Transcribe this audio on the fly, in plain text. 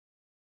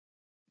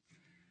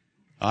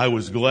I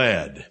was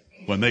glad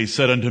when they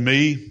said unto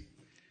me,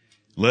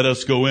 let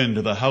us go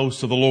into the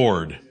house of the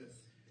Lord.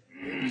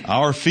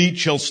 Our feet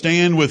shall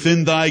stand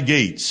within thy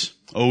gates,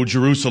 O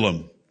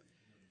Jerusalem.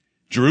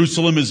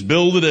 Jerusalem is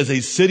builded as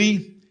a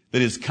city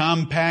that is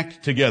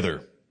compact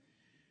together,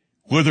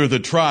 whither the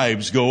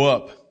tribes go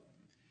up,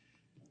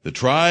 the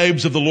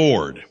tribes of the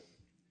Lord,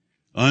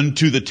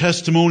 unto the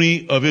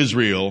testimony of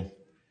Israel,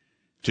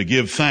 to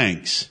give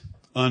thanks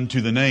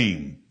unto the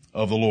name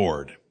of the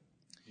Lord.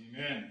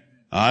 Amen.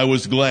 I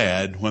was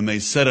glad when they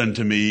said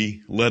unto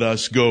me, let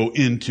us go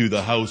into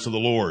the house of the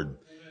Lord.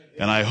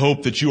 And I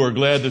hope that you are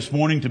glad this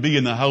morning to be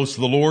in the house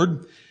of the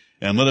Lord,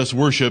 and let us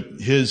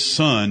worship His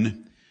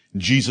Son,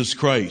 Jesus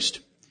Christ.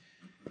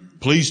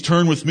 Please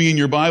turn with me in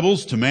your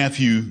Bibles to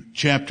Matthew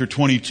chapter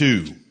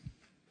 22.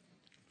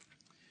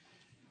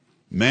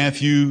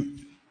 Matthew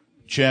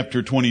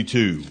chapter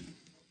 22.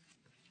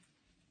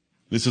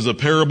 This is a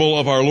parable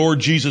of our Lord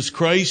Jesus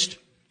Christ,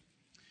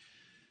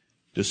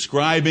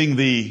 describing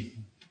the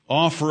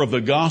offer of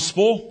the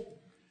gospel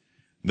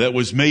that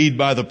was made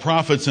by the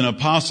prophets and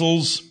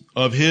apostles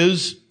of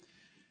His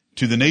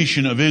to the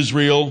nation of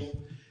Israel,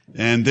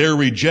 and their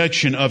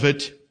rejection of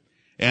it,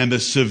 and the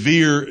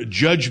severe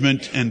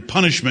judgment and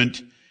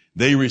punishment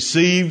they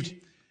received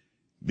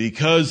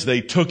because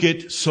they took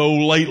it so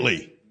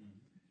lightly.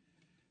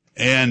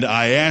 And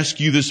I ask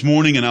you this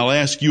morning, and I'll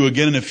ask you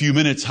again in a few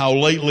minutes, how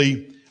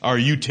lightly are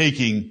you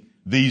taking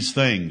these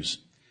things?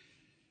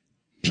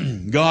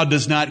 God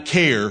does not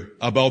care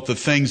about the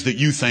things that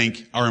you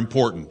think are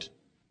important.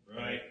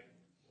 Right.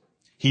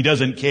 He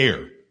doesn't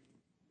care.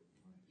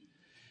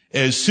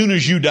 As soon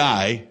as you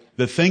die,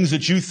 the things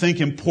that you think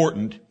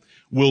important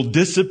will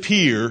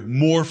disappear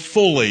more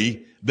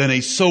fully than a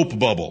soap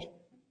bubble.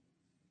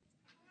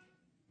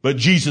 But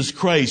Jesus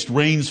Christ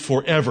reigns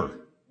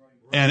forever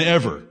and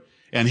ever,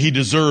 and He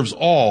deserves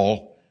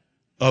all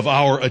of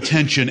our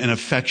attention and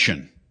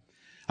affection.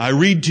 I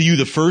read to you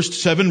the first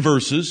 7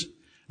 verses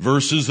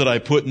that I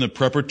put in the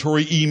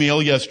preparatory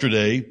email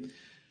yesterday,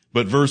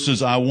 but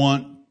verses I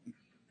want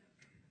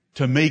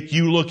to make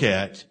you look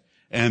at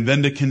and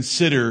then to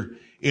consider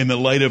in the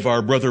light of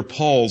our brother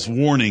Paul's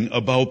warning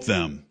about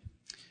them.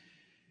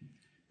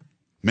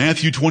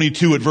 Matthew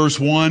 22 at verse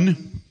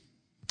 1,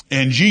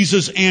 and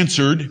Jesus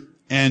answered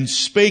and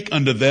spake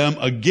unto them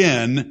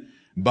again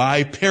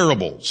by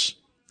parables,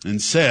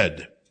 and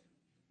said,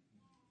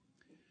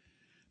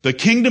 the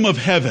kingdom of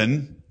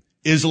heaven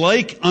is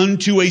like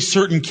unto a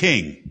certain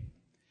king,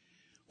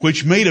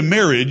 which made a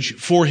marriage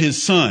for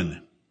his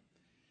son,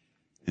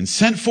 and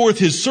sent forth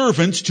his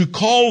servants to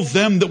call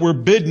them that were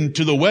bidden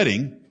to the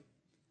wedding,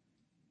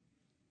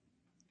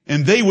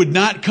 and they would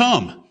not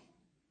come.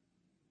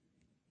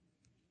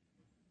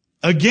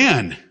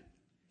 Again,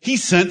 he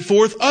sent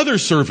forth other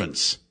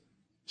servants,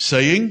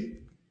 saying,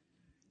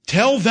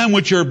 tell them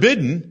which are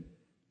bidden,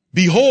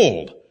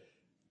 behold,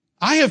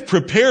 I have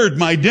prepared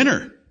my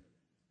dinner.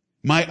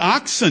 My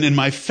oxen and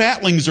my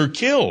fatlings are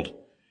killed,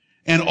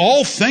 and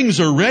all things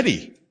are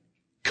ready.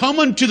 Come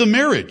unto the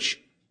marriage.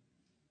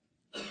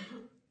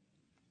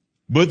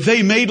 But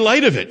they made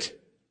light of it,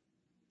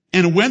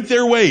 and went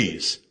their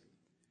ways,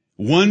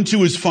 one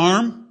to his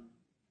farm,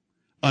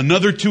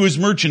 another to his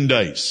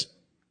merchandise.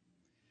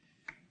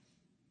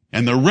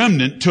 And the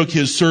remnant took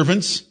his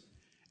servants,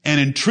 and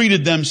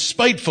entreated them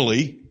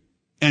spitefully,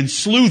 and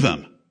slew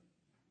them.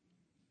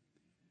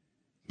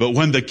 But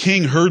when the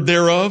king heard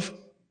thereof,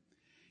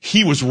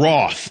 he was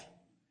wroth,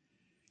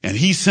 and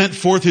he sent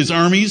forth his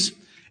armies,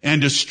 and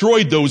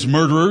destroyed those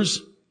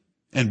murderers,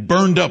 and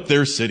burned up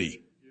their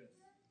city.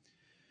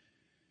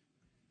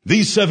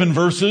 These 7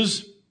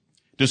 verses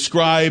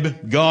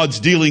describe God's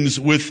dealings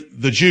with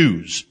the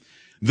Jews.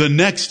 The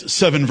next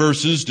 7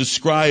 verses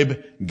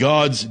describe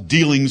God's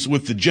dealings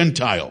with the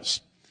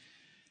Gentiles.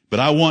 But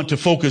I want to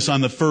focus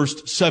on the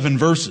first 7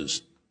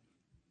 verses.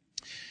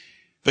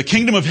 The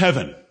kingdom of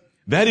heaven,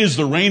 that is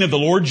the reign of the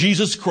Lord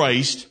Jesus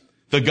Christ,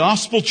 the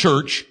gospel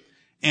church,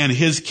 and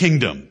His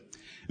kingdom.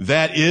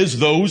 That is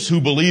those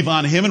who believe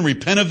on Him and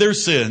repent of their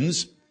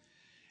sins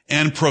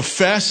and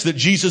profess that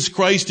Jesus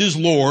Christ is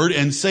Lord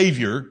and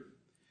Savior,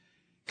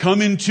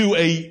 come into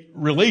a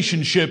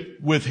relationship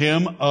with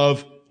Him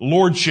of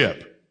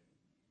lordship.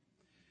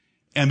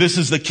 And this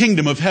is the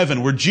kingdom of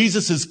heaven, where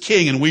Jesus is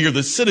king and we are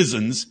the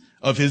citizens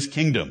of His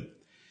kingdom.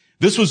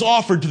 This was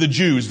offered to the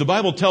Jews. The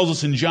Bible tells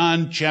us in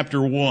John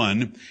chapter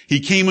 1, He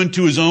came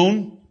unto His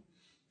own,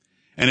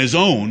 and His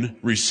own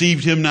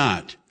received Him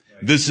not.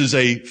 This is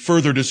a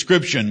further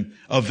description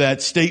of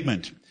that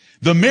statement.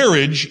 The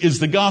marriage is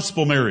the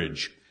gospel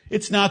marriage.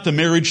 It's not the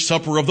marriage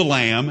supper of the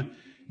Lamb.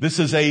 This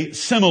is a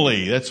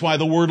simile. That's why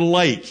the word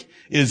like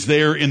is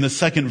there in the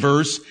 2nd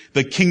verse.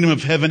 The kingdom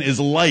of heaven is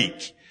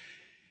like.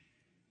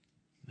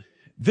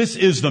 This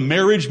is the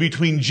marriage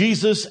between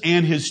Jesus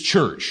and His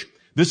church.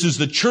 This is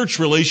the church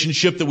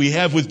relationship that we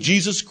have with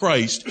Jesus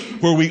Christ,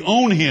 where we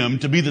own Him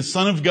to be the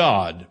Son of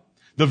God,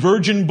 the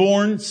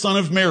virgin-born Son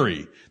of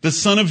Mary, the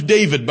Son of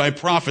David by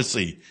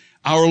prophecy,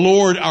 our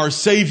Lord, our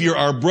Savior,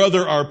 our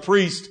brother, our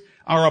priest,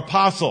 our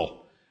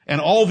apostle, and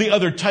all the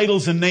other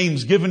titles and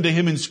names given to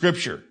him in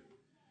Scripture.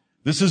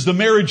 This is the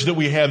marriage that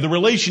we have, the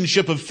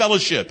relationship of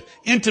fellowship,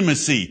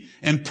 intimacy,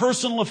 and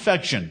personal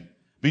affection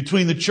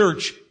between the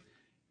church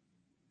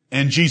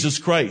and Jesus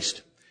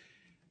Christ.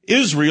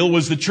 Israel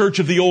was the church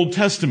of the Old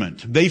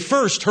Testament. They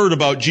first heard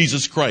about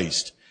Jesus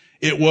Christ.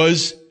 It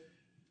was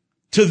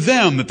to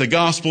them that the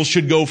gospel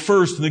should go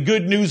first, and the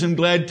good news and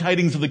glad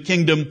tidings of the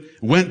kingdom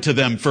went to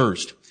them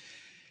first.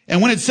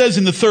 And when it says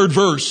in the 3rd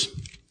verse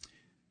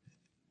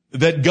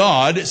that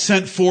God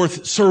sent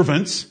forth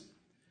servants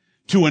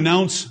to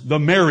announce the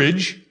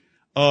marriage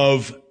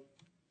of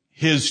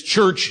his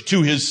church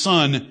to his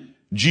Son,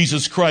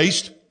 Jesus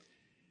Christ,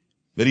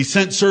 that he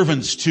sent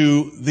servants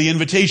to the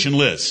invitation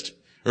list,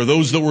 or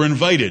those that were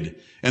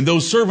invited. And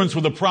those servants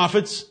were the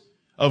prophets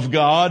of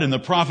God and the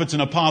prophets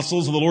and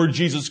apostles of the Lord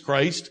Jesus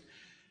Christ,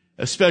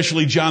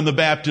 especially John the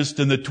Baptist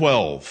and the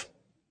 12.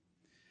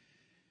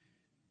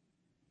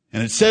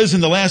 And it says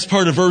in the last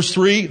part of verse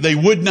 3, they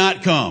would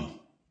not come.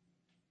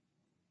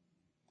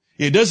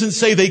 It doesn't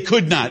say they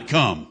could not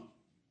come.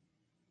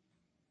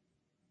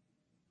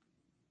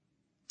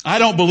 I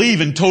don't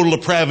believe in total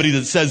depravity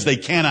that says they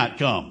cannot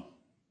come.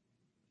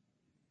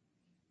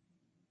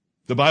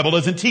 The Bible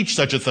doesn't teach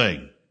such a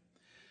thing.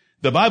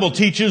 The Bible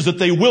teaches that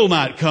they will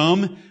not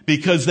come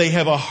because they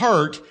have a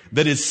heart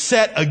that is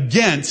set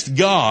against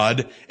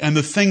God and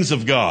the things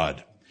of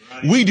God.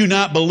 Right. We do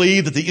not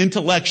believe that the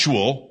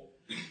intellectual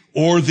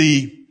or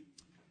the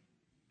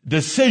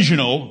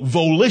decisional,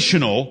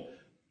 volitional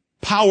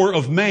power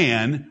of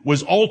man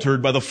was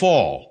altered by the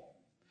fall.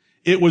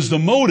 It was the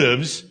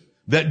motives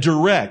that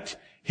direct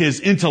his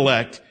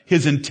intellect,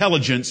 his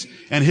intelligence,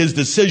 and his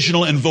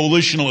decisional and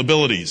volitional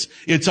abilities.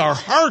 It's our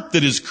heart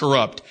that is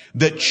corrupt,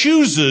 that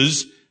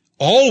chooses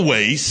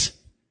always,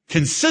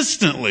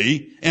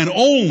 consistently, and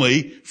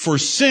only for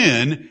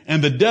sin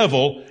and the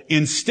devil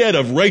instead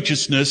of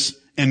righteousness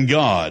and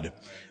God.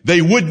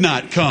 They would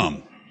not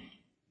come.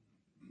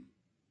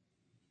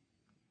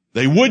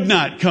 They would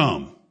not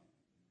come.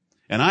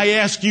 And I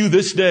ask you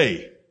this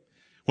day,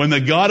 when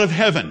the God of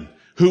heaven,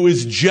 who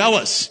is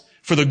jealous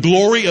for the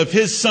glory of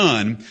his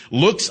Son,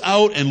 looks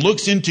out and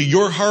looks into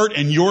your heart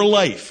and your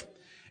life,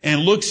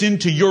 and looks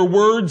into your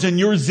words and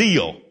your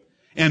zeal,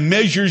 and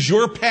measures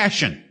your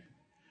passion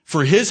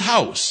for his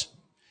house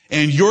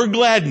and your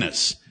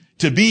gladness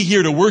to be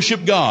here to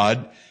worship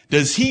God,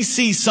 does he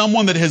see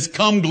someone that has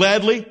come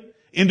gladly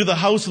into the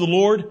house of the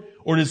Lord,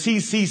 or does he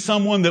see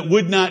someone that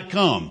would not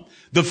come?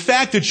 The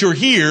fact that you're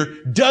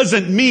here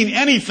doesn't mean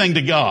anything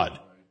to God.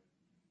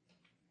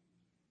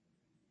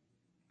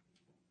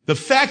 The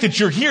fact that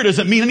you're here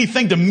doesn't mean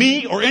anything to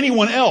me or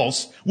anyone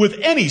else with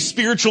any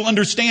spiritual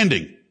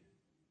understanding.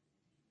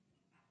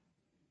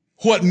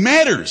 What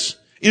matters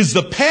is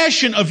the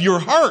passion of your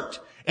heart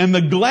and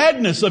the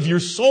gladness of your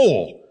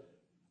soul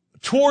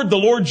toward the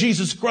Lord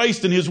Jesus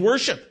Christ and his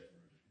worship.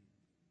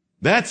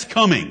 That's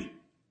coming.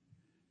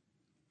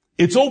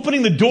 It's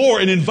opening the door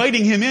and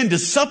inviting him in to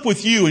sup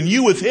with you and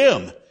you with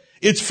him.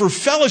 It's for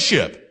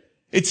fellowship.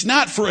 It's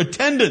not for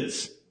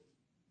attendance.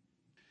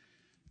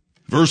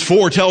 Verse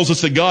 4 tells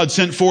us that God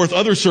sent forth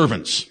other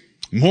servants,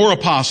 more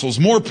apostles,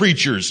 more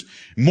preachers,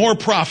 more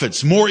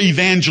prophets, more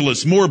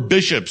evangelists, more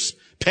bishops,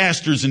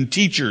 pastors, and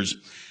teachers.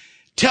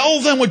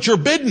 Tell them what you're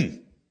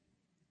bidden.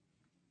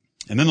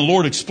 And then the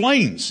Lord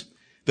explains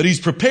that he's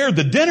prepared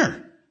the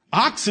dinner,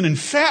 oxen and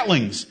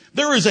fatlings.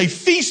 There is a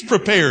feast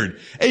prepared,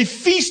 a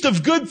feast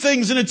of good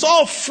things, and it's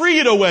all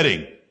free at a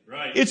wedding.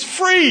 Right. It's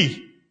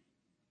free.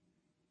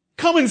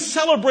 Come and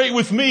celebrate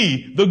with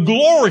me the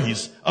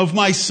glories of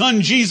my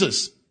Son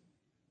Jesus.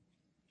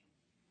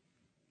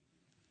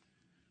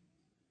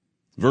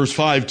 Verse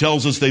 5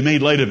 tells us they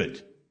made light of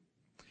it.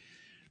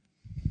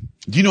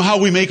 Do you know how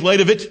we make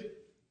light of it?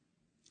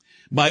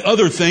 By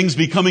other things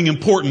becoming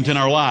important in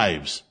our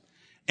lives,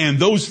 and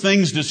those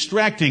things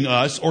distracting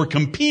us or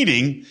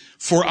competing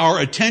for our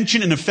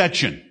attention and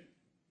affection.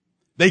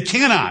 They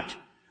cannot.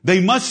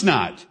 They must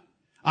not.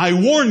 I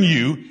warn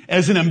you,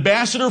 as an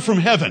ambassador from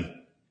heaven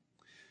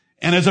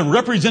and as a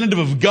representative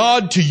of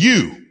God to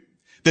you,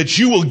 that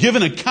you will give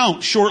an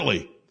account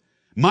shortly.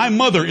 My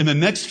mother, in the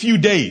next few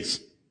days,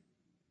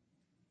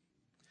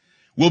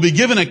 will be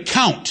given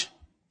account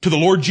to the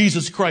Lord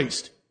Jesus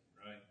Christ.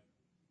 Right.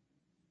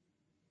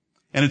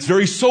 And it's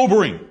very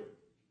sobering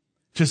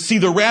to see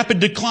the rapid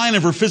decline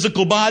of her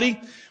physical body,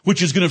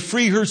 which is going to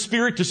free her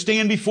spirit to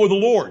stand before the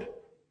Lord.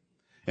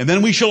 And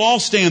then we shall all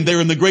stand there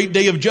in the great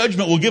day of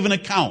judgment. We'll give an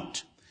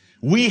account.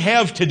 We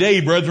have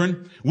today,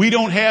 brethren. We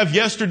don't have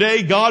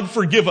yesterday. God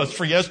forgive us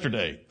for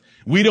yesterday.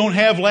 We don't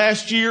have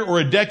last year or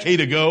a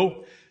decade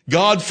ago.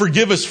 God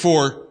forgive us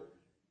for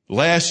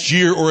last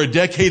year or a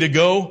decade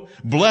ago.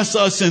 Bless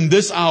us in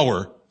this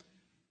hour,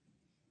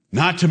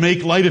 not to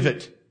make light of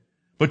it,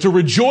 but to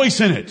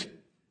rejoice in it.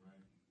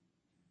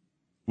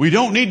 We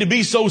don't need to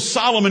be so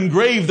solemn and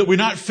grave that we're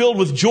not filled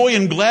with joy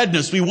and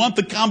gladness. We want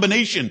the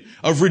combination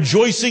of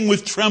rejoicing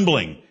with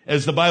trembling,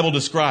 as the Bible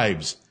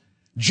describes.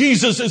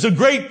 Jesus is a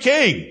great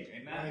king.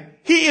 Amen.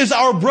 He is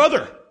our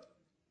brother.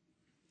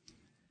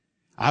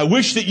 I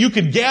wish that you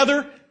could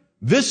gather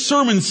This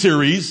sermon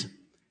series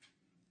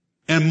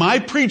and my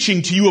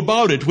preaching to you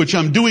about it, which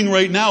I'm doing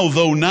right now,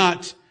 though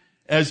not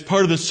as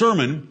part of the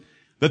sermon,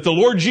 that the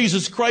Lord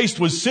Jesus Christ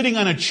was sitting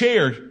on a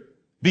chair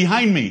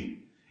behind me.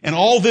 And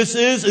all this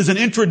is an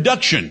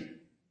introduction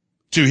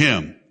to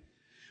Him.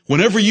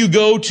 Whenever you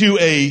go to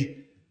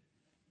a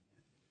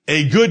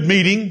good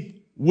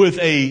meeting with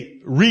a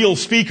real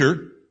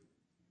speaker,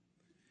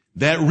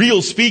 that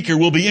real speaker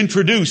will be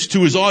introduced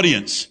to his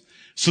audience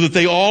so that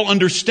they all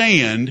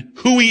understand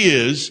who He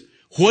is,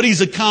 what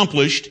He's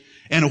accomplished,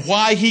 and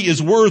why He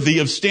is worthy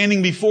of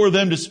standing before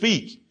them to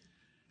speak.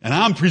 And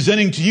I'm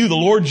presenting to you the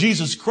Lord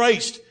Jesus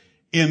Christ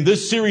in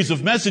this series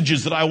of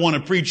messages that I want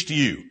to preach to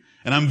you.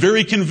 And I'm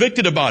very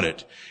convicted about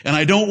it. And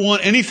I don't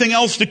want anything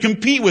else to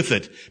compete with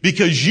it,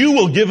 because you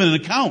will give an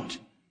account.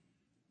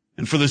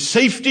 And for the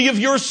safety of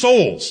your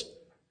souls,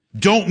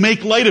 don't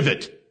make light of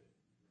it.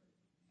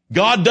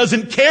 God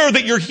doesn't care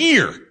that you're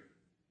here.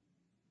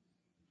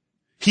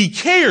 He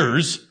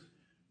cares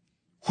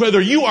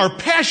whether you are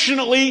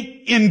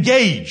passionately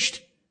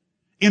engaged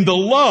in the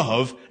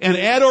love and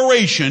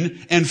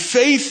adoration and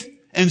faith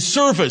and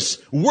service,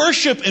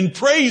 worship and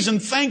praise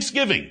and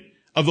thanksgiving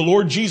of the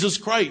Lord Jesus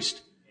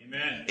Christ.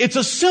 Amen. It's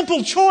a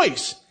simple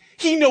choice.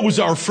 He knows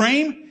our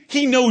frame.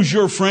 He knows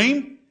your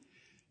frame.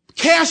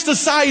 Cast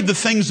aside the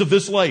things of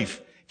this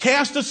life.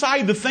 Cast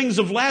aside the things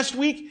of last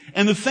week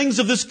and the things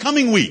of this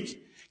coming week.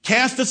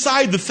 Cast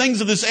aside the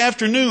things of this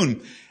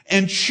afternoon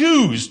and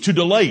choose to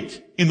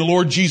delight in the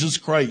Lord Jesus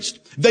Christ.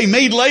 They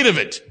made light of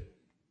it.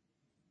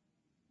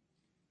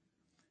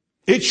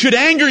 It should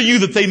anger you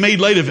that they made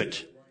light of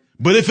it.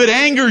 But if it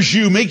angers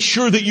you, make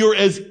sure that you're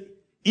as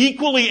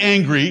equally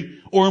angry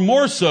or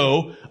more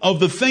so of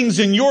the things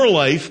in your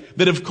life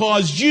that have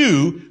caused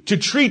you to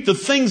treat the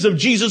things of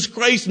Jesus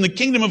Christ and the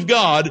kingdom of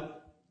God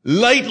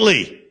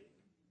lightly.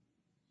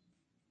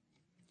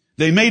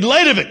 They made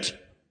light of it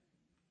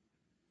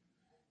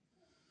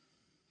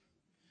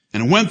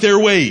and went their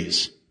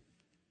ways.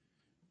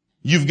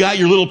 You've got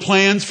your little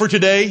plans for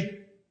today,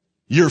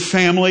 your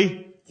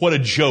family. What a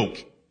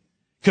joke.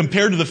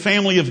 Compared to the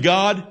family of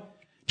God,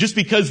 just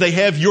because they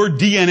have your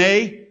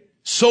DNA,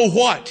 so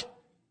what?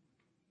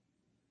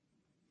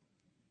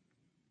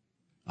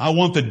 I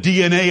want the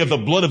DNA of the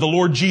blood of the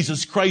Lord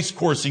Jesus Christ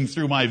coursing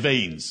through my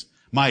veins,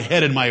 my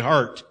head and my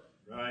heart.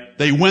 Right.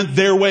 They went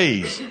their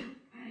ways.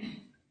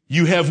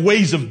 You have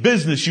ways of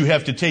business you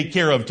have to take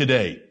care of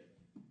today.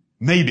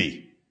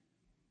 Maybe.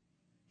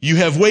 You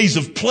have ways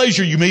of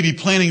pleasure you may be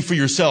planning for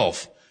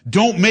yourself.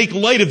 Don't make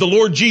light of the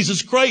Lord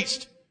Jesus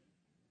Christ.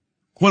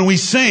 When we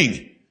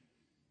sing,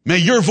 may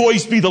your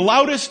voice be the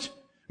loudest.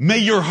 May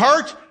your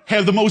heart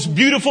have the most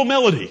beautiful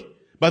melody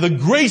by the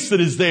grace that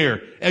is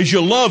there as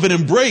you love and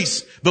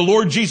embrace the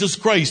Lord Jesus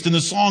Christ in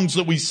the songs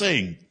that we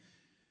sing.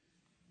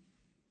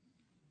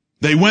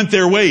 They went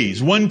their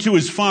ways, one to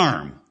his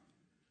farm.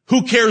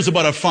 Who cares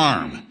about a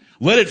farm?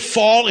 Let it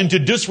fall into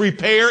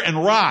disrepair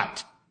and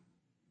rot.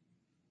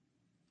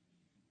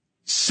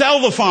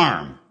 Sell the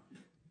farm.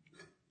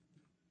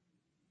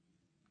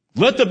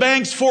 Let the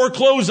banks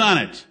foreclose on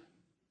it.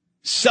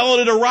 Sell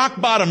it at a rock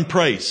bottom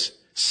price.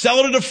 Sell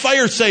it at a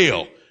fire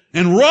sale.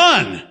 And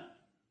run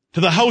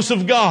to the house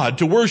of God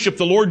to worship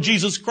the Lord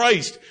Jesus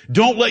Christ.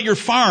 Don't let your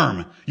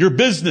farm, your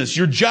business,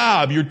 your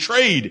job, your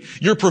trade,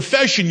 your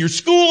profession, your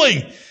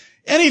schooling,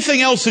 anything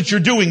else that you're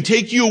doing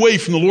take you away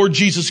from the Lord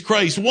Jesus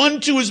Christ.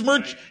 One to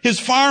his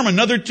farm,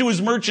 another to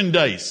his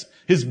merchandise,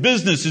 his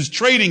business, his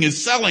trading,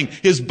 his selling,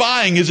 his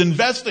buying, his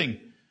investing.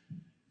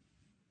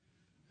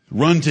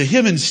 Run to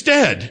Him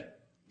instead.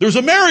 There's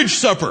a marriage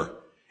supper.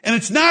 And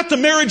it's not the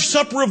marriage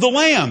supper of the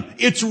Lamb.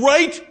 It's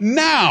right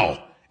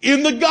now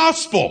in the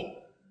gospel.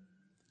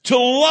 To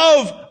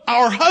love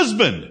our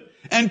husband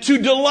and to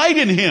delight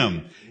in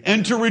Him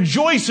and to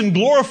rejoice and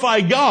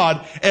glorify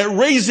God at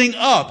raising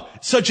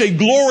up such a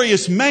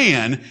glorious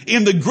man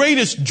in the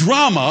greatest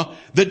drama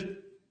that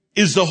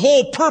is the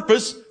whole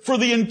purpose for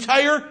the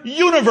entire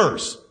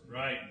universe.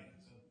 Right.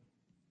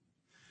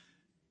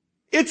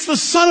 It's the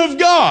Son of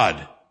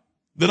God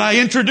that I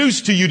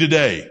introduced to you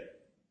today.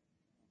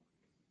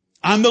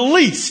 I'm the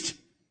least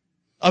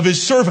of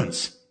His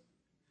servants,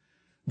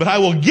 but I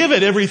will give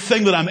it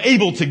everything that I'm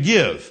able to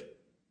give.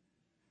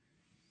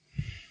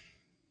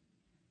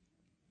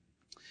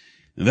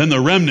 And then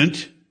the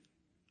remnant,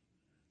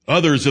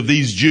 others of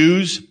these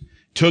Jews,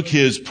 took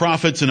His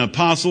prophets and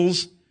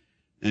apostles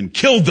and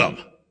killed them.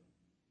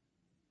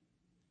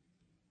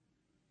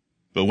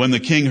 But when the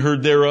king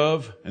heard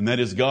thereof, and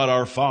that is God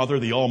our Father,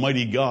 the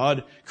Almighty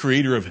God,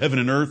 creator of heaven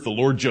and earth, the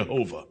Lord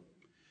Jehovah,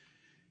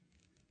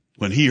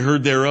 when He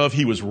heard thereof,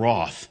 He was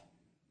wroth.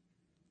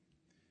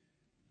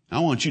 I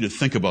want you to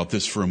think about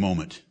this for a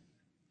moment.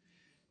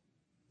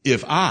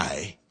 If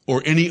I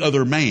or any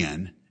other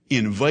man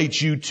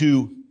invites you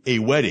to a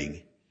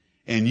wedding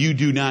and you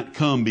do not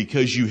come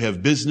because you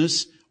have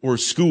business or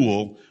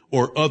school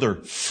or other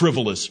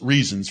frivolous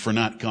reasons for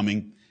not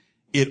coming,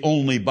 it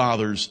only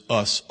bothers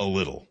us a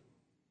little.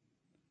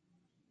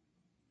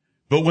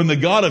 But when the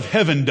God of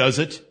heaven does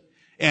it,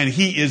 and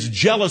He is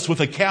jealous with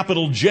a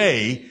capital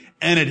J,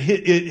 and it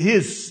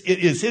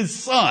is his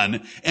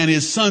son and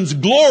his son's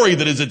glory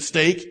that is at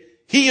stake,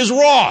 he is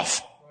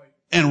wroth,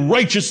 and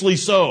righteously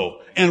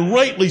so, and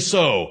rightly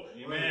so,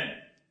 Amen.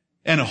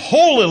 And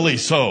holily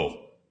so.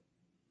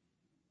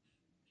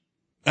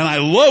 And I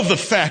love the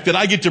fact that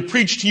I get to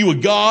preach to you a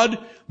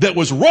God that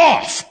was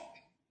wroth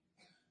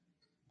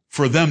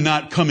for them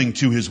not coming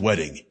to his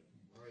wedding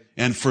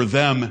and for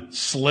them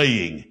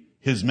slaying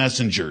his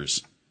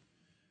messengers.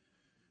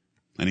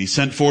 And he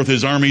sent forth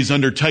his armies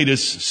under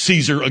Titus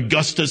Caesar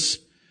Augustus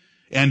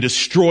and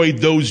destroyed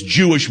those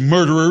Jewish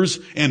murderers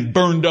and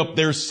burned up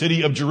their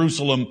city of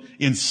Jerusalem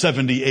in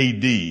 70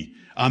 A.D.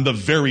 on the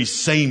very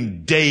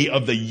same day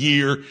of the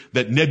year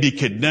that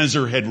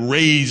Nebuchadnezzar had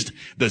razed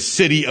the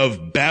city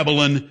of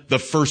Babylon the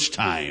first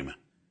time.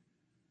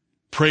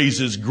 Praise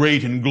his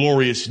great and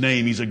glorious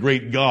name. He's a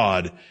great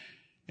God,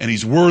 and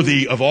he's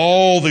worthy of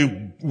all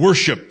the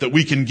worship that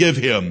we can give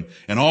him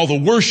and all the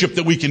worship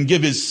that we can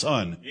give his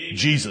son, Amen.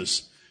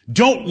 Jesus.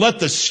 Don't let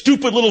the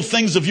stupid little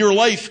things of your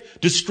life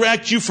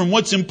distract you from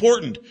what's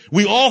important.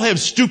 We all have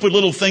stupid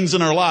little things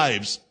in our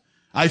lives.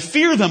 I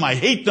fear them. I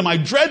hate them. I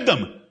dread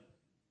them.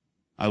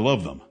 I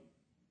love them.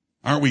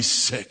 Aren't we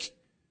sick?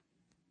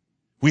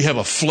 We have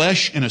a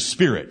flesh and a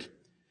spirit.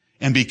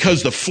 And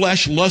because the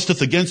flesh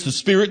lusteth against the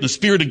spirit and the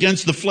spirit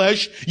against the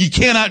flesh, you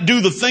cannot do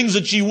the things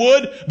that ye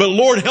would, but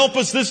Lord, help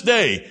us this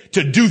day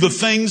to do the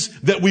things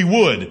that we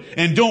would.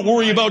 And don't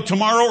worry about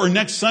tomorrow or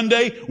next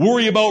Sunday.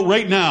 Worry about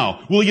right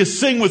now. Will you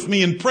sing with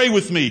me and pray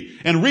with me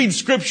and read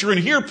scripture and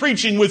hear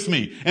preaching with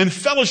me and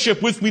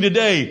fellowship with me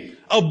today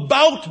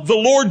about the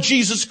Lord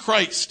Jesus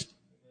Christ?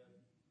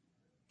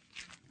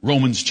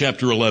 Romans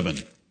chapter 11.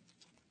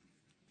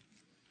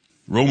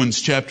 Romans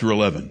chapter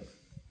 11.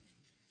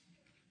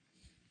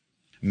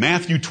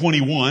 Matthew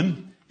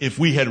 21, if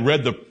we had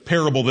read the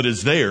parable that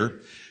is there,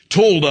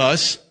 told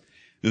us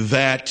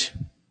that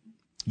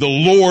the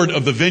Lord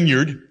of the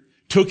vineyard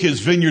took his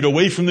vineyard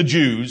away from the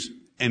Jews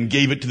and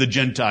gave it to the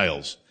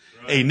Gentiles,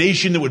 a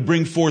nation that would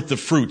bring forth the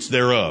fruits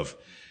thereof.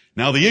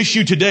 Now the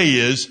issue today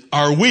is,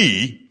 are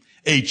we,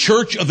 a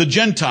church of the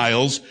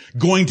Gentiles,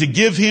 going to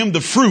give him the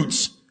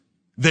fruits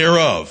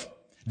thereof?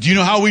 Do you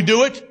know how we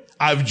do it?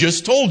 I've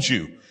just told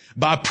you.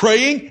 By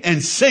praying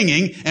and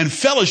singing and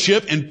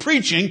fellowship and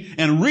preaching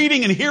and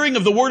reading and hearing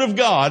of the Word of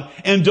God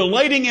and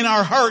delighting in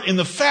our heart in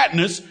the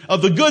fatness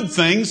of the good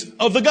things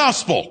of the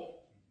gospel.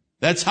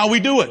 That's how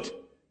we do it.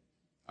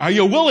 Are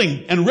you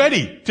willing and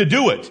ready to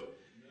do it?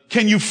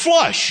 Can you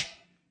flush?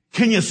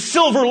 Can you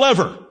silver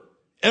lever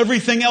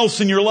everything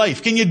else in your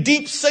life? Can you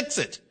deep six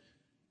it?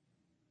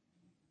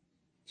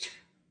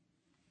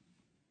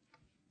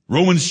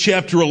 Romans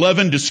chapter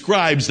 11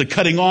 describes the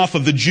cutting off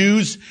of the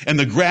Jews and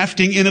the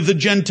grafting in of the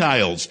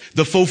Gentiles,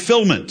 the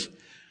fulfillment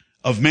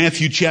of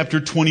Matthew chapter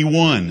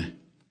 21.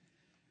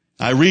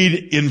 I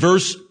read in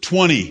verse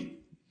 20,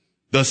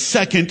 the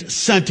second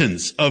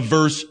sentence of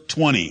verse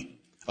 20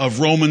 of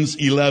Romans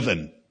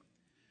 11.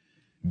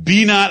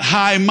 Be not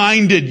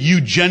high-minded, you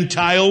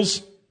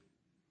Gentiles,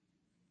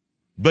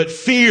 but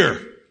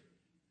fear.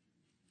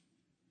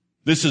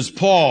 This is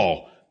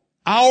Paul,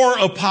 our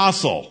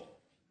apostle.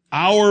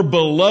 Our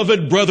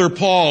beloved brother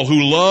Paul,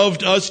 who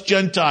loved us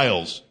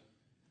Gentiles.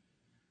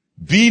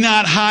 Be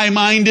not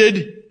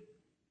high-minded.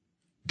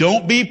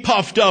 Don't be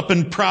puffed up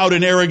and proud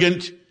and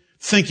arrogant,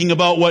 thinking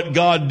about what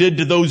God did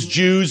to those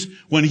Jews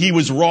when he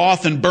was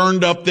wroth and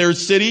burned up their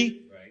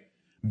city. Right.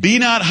 Be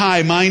not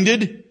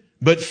high-minded,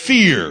 but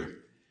fear.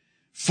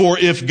 For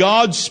if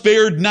God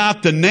spared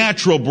not the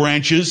natural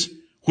branches,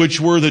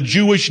 which were the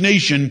Jewish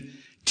nation,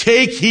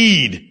 take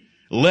heed,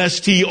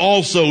 lest he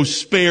also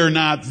spare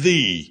not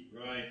thee.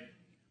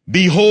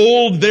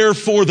 Behold,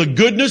 therefore, the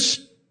goodness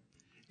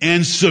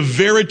and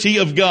severity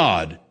of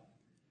God.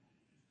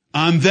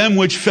 On them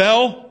which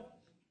fell,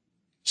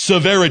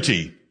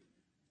 severity.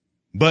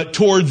 But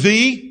toward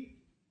thee,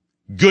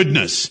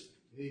 goodness.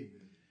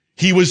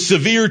 He was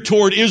severe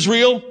toward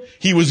Israel.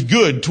 He was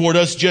good toward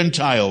us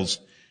Gentiles.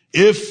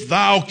 If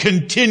thou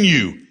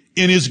continue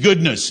in his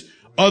goodness,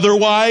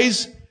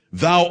 otherwise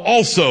thou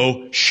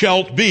also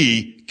shalt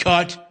be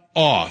cut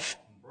off.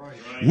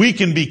 We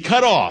can be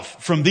cut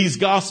off from these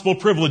gospel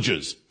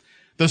privileges.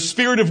 The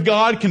Spirit of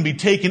God can be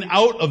taken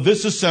out of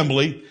this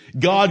assembly.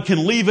 God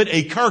can leave it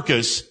a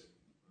carcass,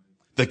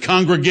 the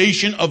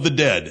congregation of the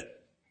dead.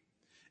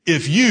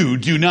 If you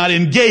do not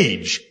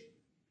engage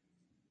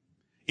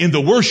in the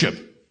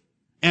worship,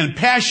 and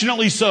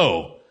passionately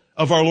so,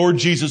 of our Lord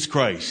Jesus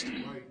Christ.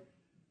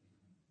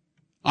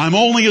 I'm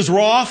only as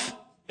wroth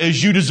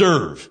as you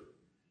deserve.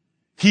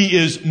 He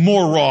is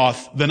more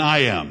wroth than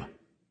I am.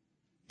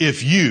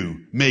 If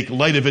you make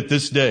light of it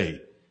this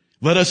day,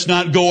 let us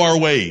not go our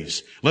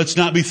ways. Let's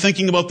not be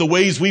thinking about the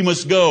ways we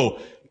must go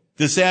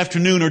this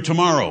afternoon or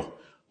tomorrow.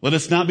 Let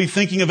us not be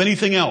thinking of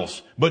anything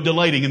else but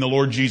delighting in the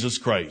Lord Jesus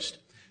Christ.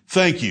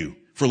 Thank you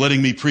for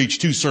letting me preach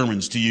 2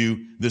 sermons to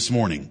you this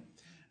morning.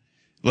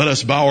 Let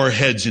us bow our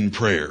heads in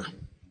prayer.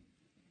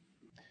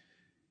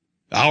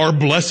 Our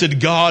blessed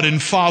God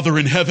and Father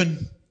in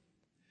heaven,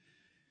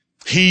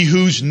 he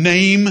whose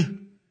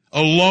name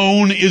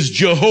alone is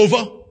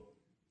Jehovah,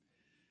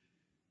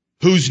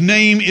 whose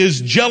name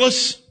is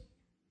jealous,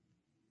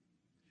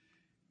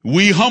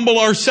 we humble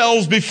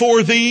ourselves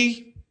before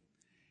thee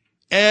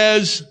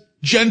as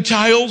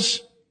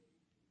Gentiles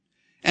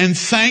and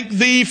thank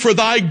thee for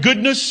thy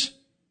goodness,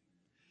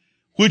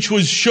 which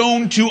was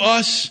shown to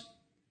us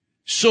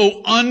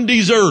so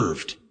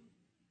undeserved,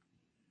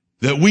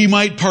 that we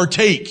might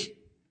partake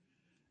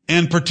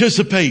and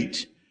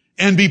participate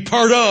and be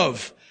part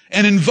of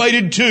and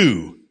invited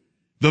to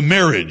the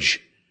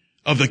marriage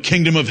of the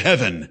kingdom of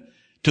heaven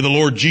to the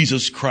Lord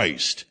Jesus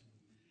Christ.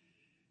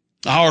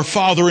 Our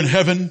Father in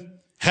heaven,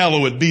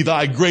 hallowed be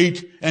thy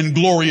great and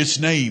glorious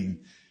name.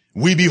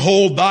 We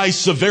behold thy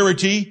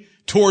severity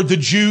toward the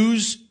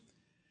Jews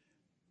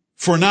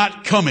for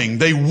not coming.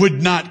 They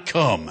would not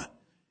come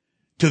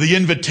to the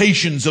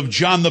invitations of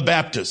John the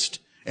Baptist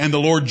and the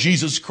Lord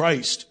Jesus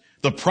Christ,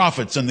 the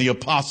prophets and the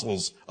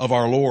apostles of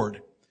our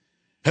Lord.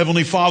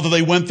 Heavenly Father,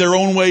 they went their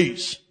own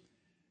ways.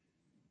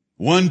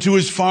 One to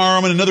his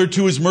farm and another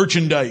to his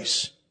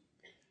merchandise.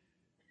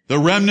 The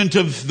remnant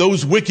of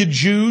those wicked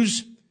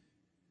Jews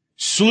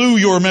slew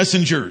your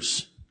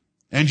messengers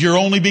and your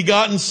only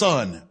begotten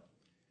Son,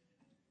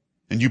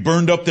 and you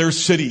burned up their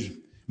city.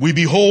 We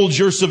behold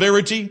your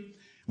severity.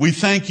 We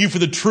thank you for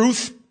the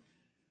truth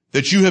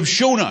that you have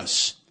shown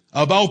us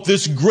about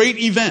this great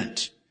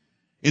event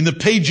in the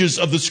pages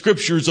of the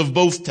scriptures of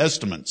both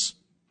testaments.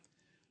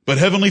 But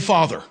Heavenly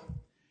Father,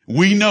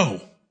 we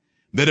know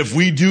that if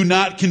we do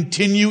not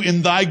continue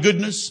in thy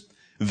goodness,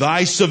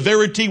 thy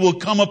severity will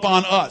come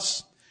upon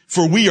us,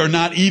 for we are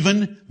not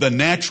even the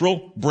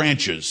natural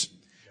branches.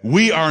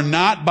 We are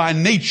not by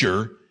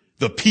nature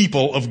the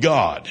people of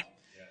God.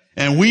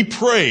 And we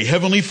pray,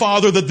 Heavenly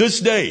Father, that this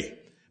day,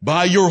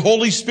 by your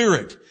Holy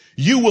Spirit,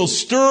 you will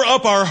stir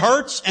up our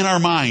hearts and our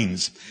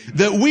minds,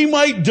 that we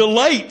might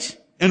delight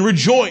and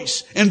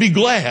rejoice and be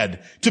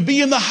glad to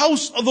be in the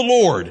house of the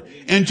Lord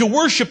and to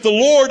worship the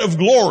Lord of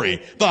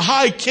glory, the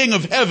high King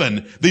of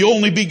heaven, the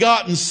only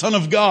begotten Son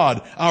of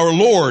God, our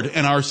Lord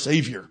and our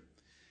Savior.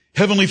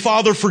 Heavenly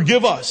Father,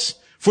 forgive us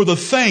for the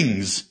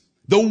things,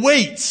 the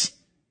weights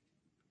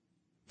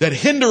that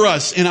hinder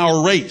us in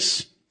our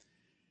race.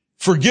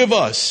 Forgive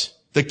us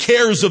the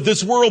cares of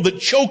this world that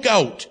choke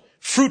out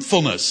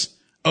fruitfulness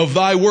of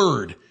thy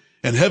word.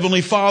 And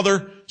Heavenly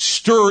Father,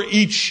 stir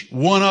each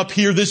one up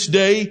here this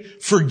day,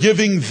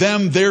 forgiving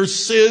them their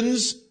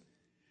sins,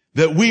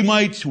 that we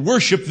might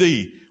worship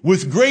thee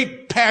with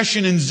great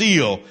passion and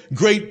zeal,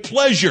 great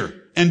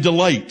pleasure and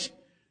delight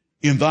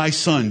in thy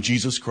Son,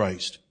 Jesus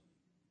Christ.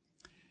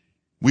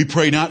 We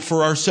pray not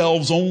for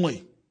ourselves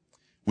only.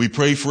 We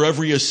pray for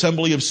every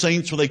assembly of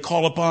saints where they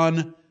call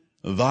upon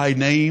thy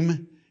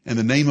name and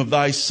the name of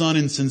thy Son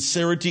in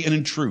sincerity and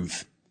in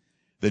truth,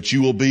 that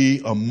you will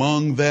be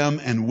among them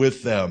and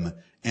with them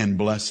and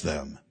bless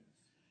them.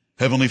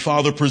 Heavenly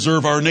Father,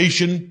 preserve our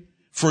nation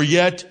for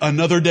yet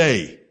another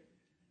day,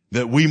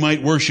 that we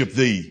might worship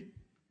thee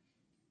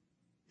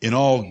in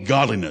all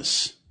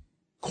godliness,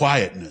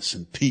 quietness,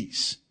 and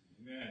peace.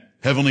 Amen.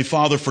 Heavenly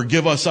Father,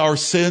 forgive us our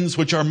sins,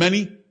 which are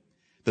many,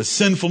 the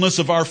sinfulness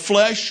of our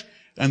flesh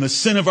and the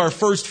sin of our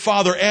first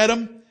father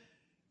Adam,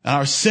 and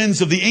our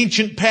sins of the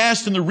ancient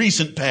past and the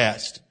recent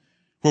past,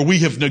 where we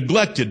have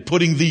neglected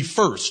putting thee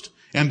first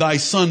and thy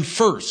Son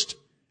first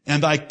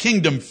and thy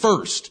kingdom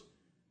first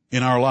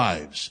in our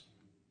lives.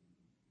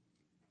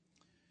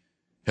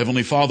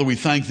 Heavenly Father, we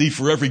thank thee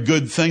for every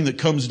good thing that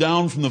comes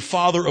down from the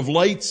Father of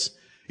lights,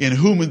 in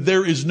whom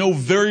there is no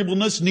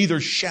variableness, neither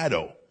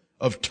shadow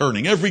of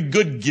turning. Every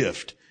good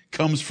gift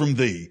comes from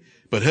thee.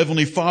 But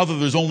Heavenly Father,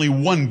 there's only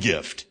one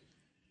gift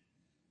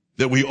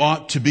that we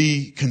ought to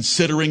be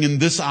considering in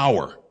this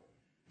hour,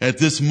 at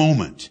this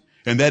moment,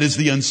 and that is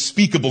the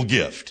unspeakable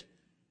gift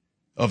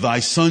of thy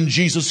Son,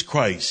 Jesus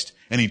Christ,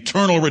 and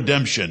eternal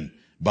redemption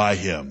by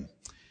him.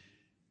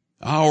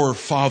 Our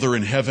Father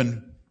in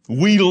heaven,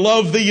 we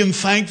love thee and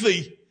thank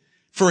thee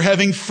for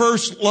having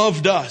first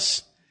loved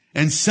us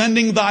and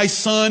sending thy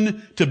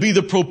Son to be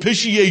the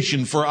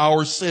propitiation for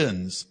our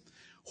sins.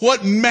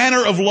 What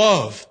manner of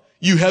love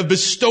you have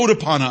bestowed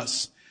upon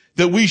us,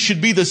 that we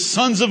should be the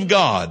sons of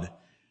God,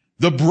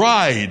 the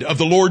bride of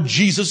the Lord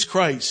Jesus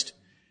Christ,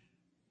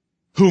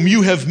 whom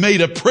you have made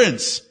a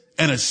prince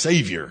and a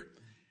savior.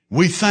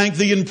 We thank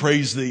thee and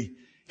praise thee.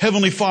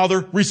 Heavenly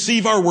Father,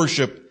 receive our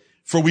worship,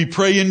 for we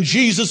pray in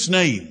Jesus'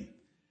 name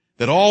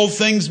that all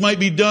things might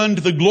be done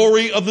to the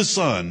glory of the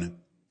Son.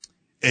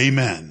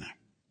 Amen.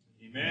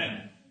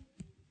 Amen.